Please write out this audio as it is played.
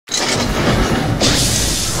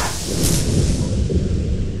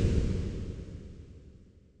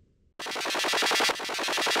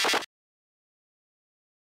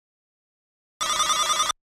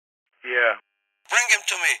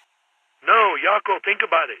me. No, Yako, think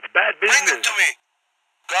about it. It's bad business. Bring them to me.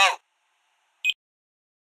 Go.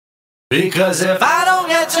 Because if I don't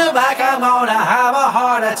get you back, I'm gonna have a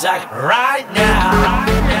heart attack right now.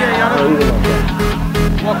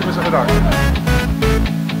 Welcome to the dark.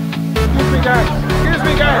 Excuse me, guys. Excuse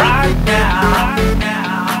me, guys. Right now. Right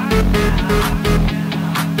now.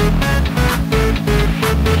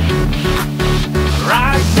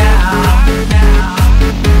 Right now.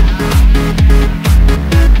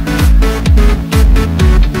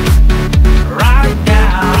 Right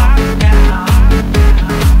now. Right now.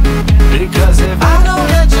 Because if I don't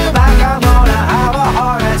get you back, I'm gonna have a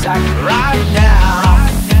heart attack right now.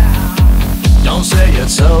 Don't say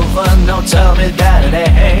it's over, no, tell me that it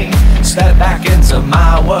ain't. Step back into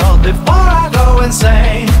my world before I go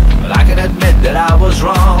insane. But I can admit that I was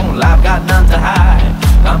wrong, I've got none to hide.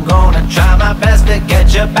 I'm gonna try my best to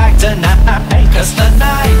get you back tonight. Cause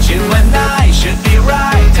tonight you and I should be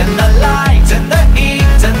right. In the light and the heat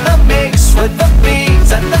and the mix with the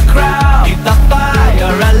beats and the crowd. Keep the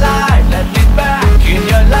fire alive, let me back in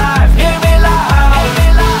your life. Hear me loud,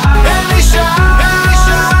 hear me shout.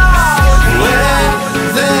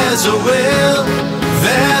 When there's a will,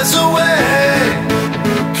 there's a way.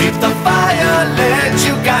 Keep the fire lit,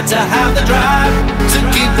 you got to have the drive to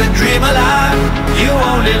keep the dream alive. You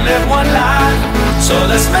only live one life, so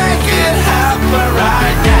let's make it happen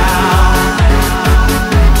right now.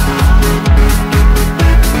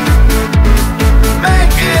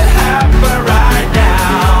 Make it happen right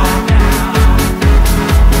now.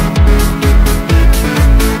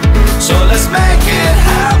 So let's make it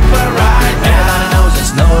happen right now. Everybody knows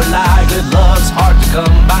it's no lie, good love's hard to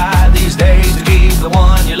come by these days. To keep the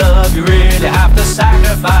one you love, you really have to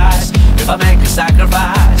sacrifice. If I make a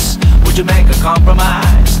sacrifice, would you make a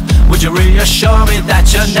compromise? Would you reassure me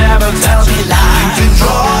that you'll never tell me lies? You can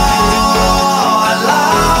draw a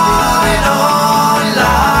line on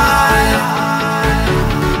line.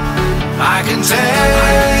 I can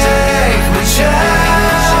take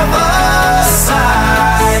whichever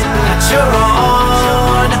side that you're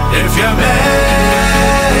on. If you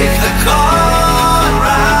make the call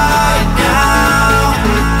right now,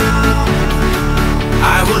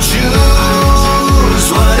 I will choose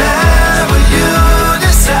whatever you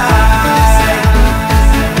decide.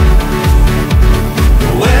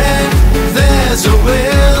 When there's a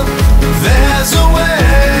will, there's a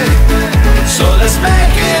way. So let's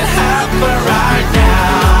make it happen right now.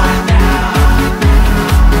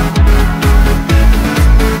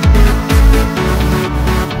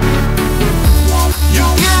 You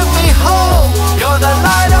give me hope, you're the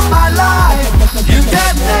light of my life. You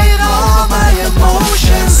detonate all my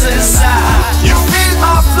emotions inside. You feed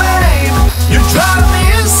my flame, you drive me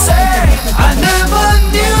insane. I never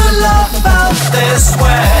knew love felt this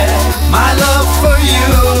way. My love for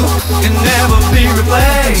you can never be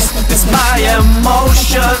replaced. It's my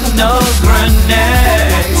emotional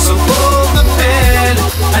grenade. So pull the pin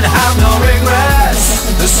and have no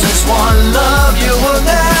regrets. This is one love you will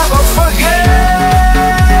never forget.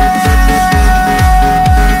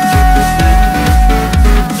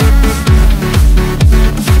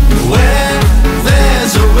 When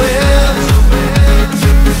there's a will,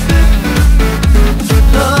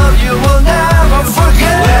 love you will never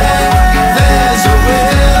forget. When there's a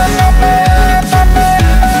will,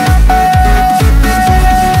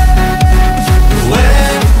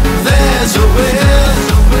 when there's a will,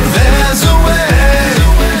 there's a way.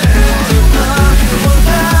 Love you will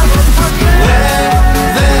never forget. When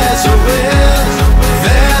there's a will,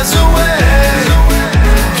 there's a way.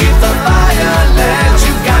 Keep the fire lit,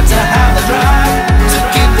 you got to have the drive to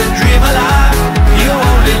keep the dream alive. You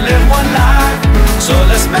only live one life, so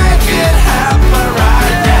let's make it happen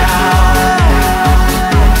right now.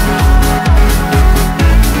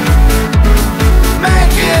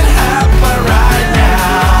 Make it happen right now.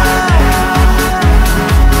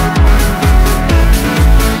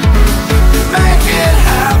 Make it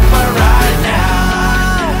happen right now.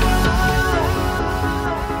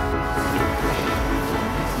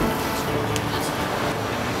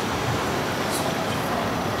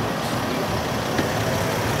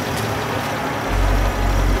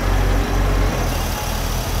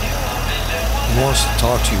 He wants to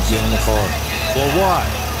talk to you, get in the car. Well, why?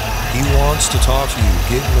 He wants to talk to you,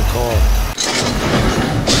 get in the car.